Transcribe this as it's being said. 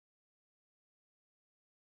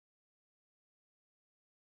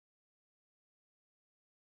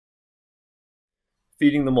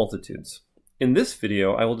Feeding the multitudes. In this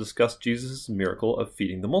video, I will discuss Jesus' miracle of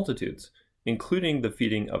feeding the multitudes, including the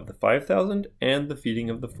feeding of the 5,000 and the feeding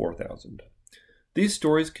of the 4,000. These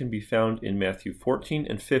stories can be found in Matthew 14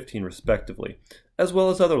 and 15 respectively, as well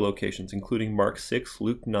as other locations including Mark 6,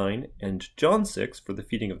 Luke 9, and John 6 for the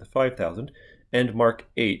feeding of the 5,000, and Mark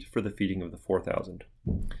 8 for the feeding of the 4,000.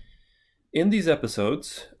 In these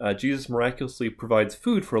episodes, Jesus miraculously provides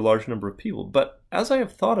food for a large number of people, but as I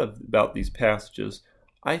have thought about these passages,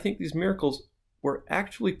 I think these miracles were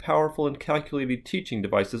actually powerful and calculated teaching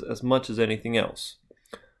devices as much as anything else.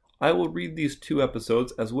 I will read these two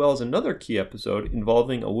episodes as well as another key episode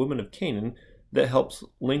involving a woman of Canaan that helps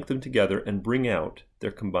link them together and bring out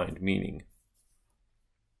their combined meaning.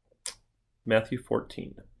 Matthew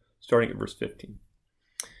 14, starting at verse 15.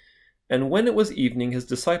 And when it was evening, his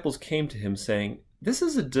disciples came to him, saying, "This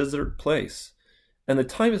is a desert place, and the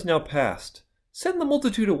time is now past. Send the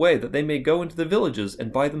multitude away, that they may go into the villages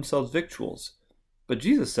and buy themselves victuals." But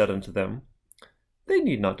Jesus said unto them, "They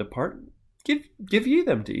need not depart. Give ye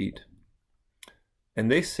them to eat." And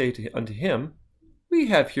they say unto him, "We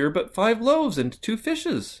have here but 5 loaves and 2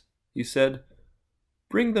 fishes. He said,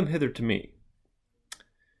 "Bring them hither to me."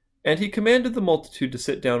 And he commanded the multitude to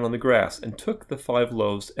sit down on the grass, and took the 5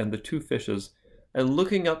 loaves and the 2 fishes, and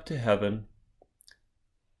looking up to heaven,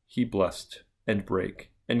 he blessed and brake,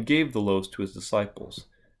 and gave the loaves to his disciples,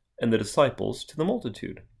 and the disciples to the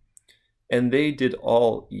multitude. And they did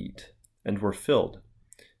all eat, and were filled.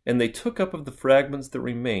 And they took up of the fragments that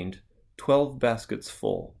remained 12 baskets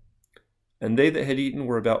full. And they that had eaten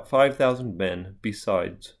were about 5,000 men,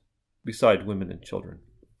 beside women and children.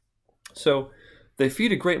 So they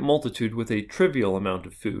feed a great multitude with a trivial amount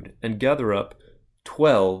of food, and gather up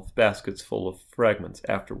 12 baskets full of fragments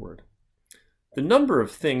afterward. The number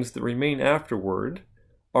of things that remain afterward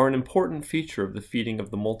are an important feature of the feeding of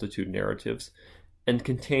the multitude narratives, and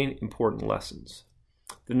contain important lessons.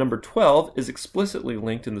 The number 12 is explicitly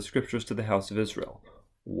linked in the scriptures to the house of Israel.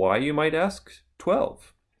 Why, you might ask,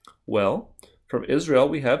 12? Well, from Israel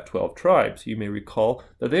we have 12 tribes. You may recall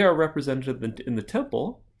that they are represented in the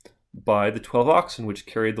temple by the 12 oxen which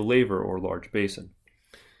carried the laver or large basin.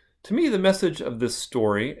 To me, the message of this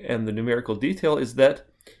story and the numerical detail is that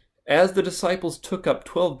as the disciples took up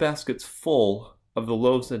 12 baskets full of the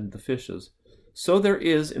loaves and the fishes, so there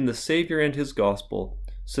is in the Savior and his gospel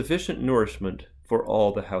sufficient nourishment for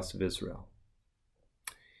all the house of Israel.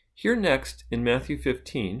 Here next, in Matthew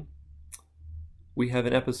 15, we have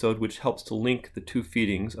an episode which helps to link the 2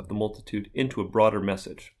 feedings of the multitude into a broader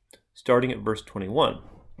message, starting at verse 21.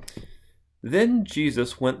 Then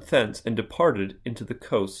Jesus went thence and departed into the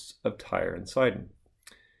coasts of Tyre and Sidon.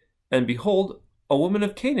 And behold, a woman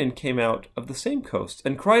of Canaan came out of the same coast,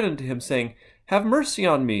 and cried unto him, saying, "Have mercy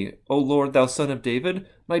on me, O Lord, thou Son of David.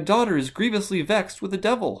 My daughter is grievously vexed with a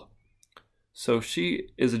devil." So she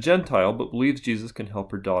is a Gentile, but believes Jesus can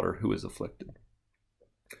help her daughter who is afflicted.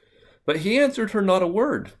 But he answered her not a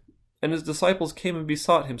word. And his disciples came and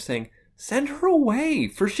besought him, saying, "Send her away,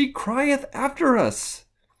 for she crieth after us."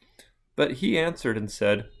 But he answered and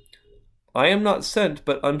said, "I am not sent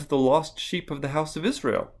but unto the lost sheep of the house of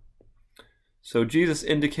Israel." So Jesus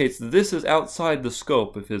indicates this is outside the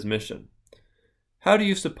scope of his mission. How do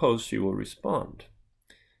you suppose she will respond?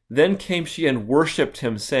 Then came she and worshipped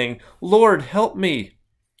him, saying, "Lord, help me."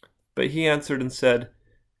 But he answered and said,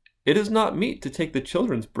 "It is not meet to take the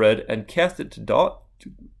children's bread and cast it to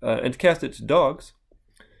dogs."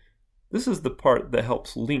 This is the part that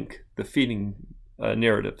helps link the feeding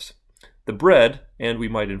narratives. The bread, and we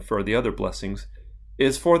might infer the other blessings,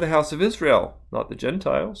 is for the house of Israel, not the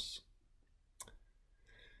Gentiles.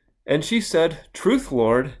 And she said, "Truth,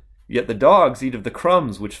 Lord, yet the dogs eat of the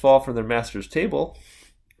crumbs which fall from their master's table."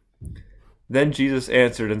 Then Jesus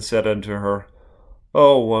answered and said unto her,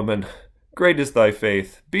 "O woman, great is thy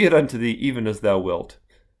faith. Be it unto thee even as thou wilt."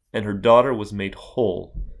 And her daughter was made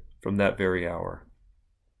whole from that very hour.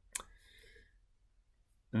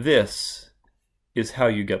 This is how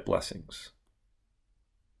you get blessings.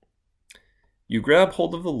 You grab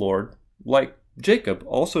hold of the Lord, like Jacob,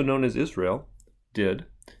 also known as Israel, did,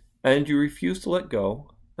 and you refuse to let go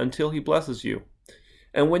until he blesses you.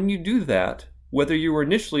 And when you do that, whether you were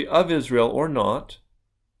initially of Israel or not,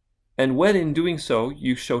 and when in doing so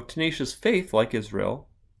you show tenacious faith like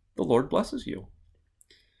Israel, the Lord blesses you.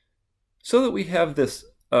 So that we have this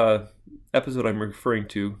episode I'm referring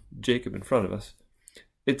to, Jacob, in front of us.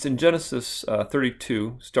 It's in Genesis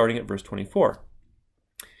 32, starting at verse 24.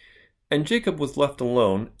 "And Jacob was left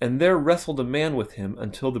alone, and there wrestled a man with him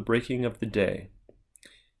until the breaking of the day.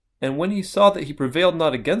 And when he saw that he prevailed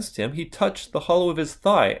not against him, he touched the hollow of his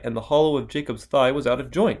thigh, and the hollow of Jacob's thigh was out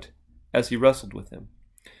of joint. as he wrestled with him.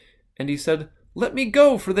 And he said, Let me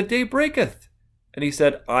go, for the day breaketh. And he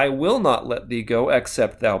said, I will not let thee go,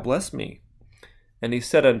 except thou bless me. And he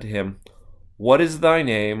said unto him, What is thy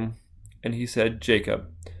name? And he said, Jacob.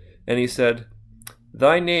 And he said,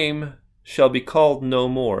 Thy name shall be called no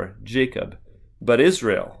more Jacob, but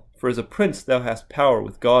Israel, for as a prince thou hast power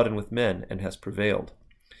with God and with men, and hast prevailed.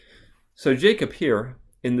 So Jacob here,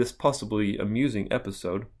 in this possibly amusing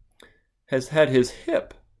episode, has had his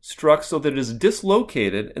hip struck so that it is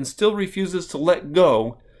dislocated and still refuses to let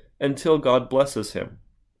go until God blesses him.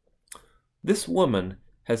 This woman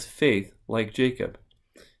has faith like Jacob.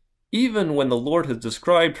 Even when the Lord has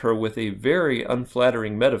described her with a very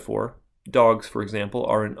unflattering metaphor, dogs, for example,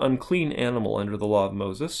 are an unclean animal under the law of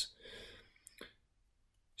Moses,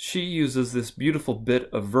 she uses this beautiful bit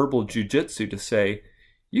of verbal jujitsu to say,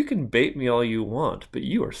 you can bait me all you want, but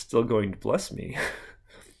you are still going to bless me.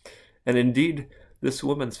 And indeed, this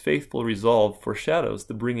woman's faithful resolve foreshadows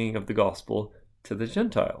the bringing of the gospel to the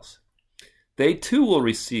Gentiles. They too will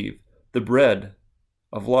receive the bread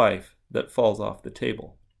of life that falls off the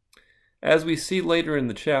table, as we see later in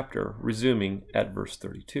the chapter, resuming at verse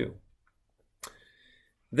 32.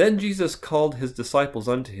 Then Jesus called his disciples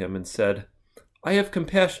unto him and said, I have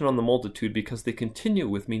compassion on the multitude, because they continue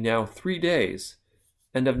with me now 3 days,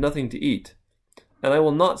 and have nothing to eat. And I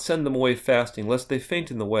will not send them away fasting, lest they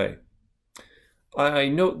faint in the way. I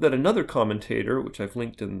note that another commentator, which I've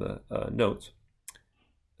linked in the notes,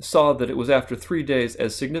 saw that it was after 3 days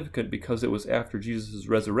as significant because it was after Jesus'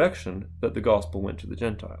 resurrection that the gospel went to the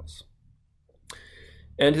Gentiles.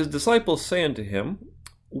 And his disciples say unto him,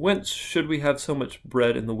 Whence should we have so much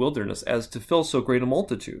bread in the wilderness, as to fill so great a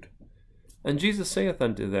multitude? And Jesus saith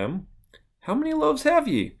unto them, How many loaves have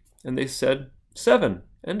ye? And they said, 7,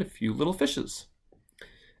 and a few little fishes.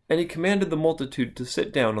 And he commanded the multitude to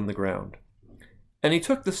sit down on the ground. And he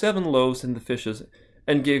took the 7 loaves and the fishes,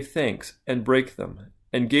 and gave thanks, and brake them,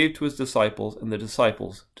 and gave to his disciples, and the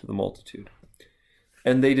disciples to the multitude.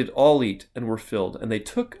 And they did all eat, and were filled. And they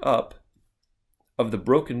took up of the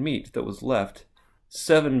broken meat that was left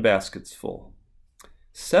 7 baskets full.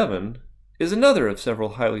 7 is another of several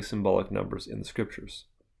highly symbolic numbers in the Scriptures.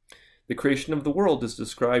 The creation of the world is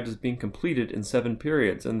described as being completed in 7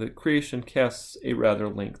 periods, and the creation casts a rather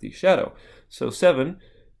lengthy shadow. So 7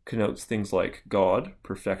 connotes things like God,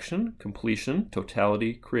 perfection, completion,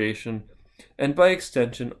 totality, creation, and by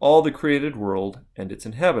extension, all the created world and its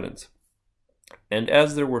inhabitants. And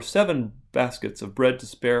as there were 7 baskets of bread to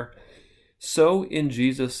spare, so in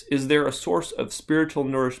Jesus is there a source of spiritual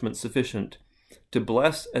nourishment sufficient to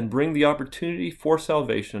bless and bring the opportunity for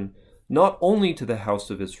salvation not only to the house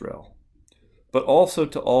of Israel, but also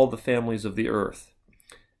to all the families of the earth.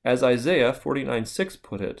 As Isaiah 49:6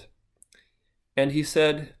 put it, And he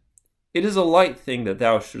said, It is a light thing that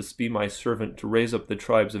thou shouldest be my servant to raise up the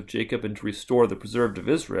tribes of Jacob and to restore the preserved of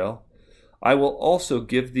Israel. I will also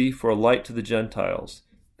give thee for a light to the Gentiles,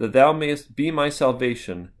 that thou mayest be my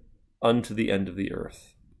salvation unto the end of the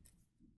earth.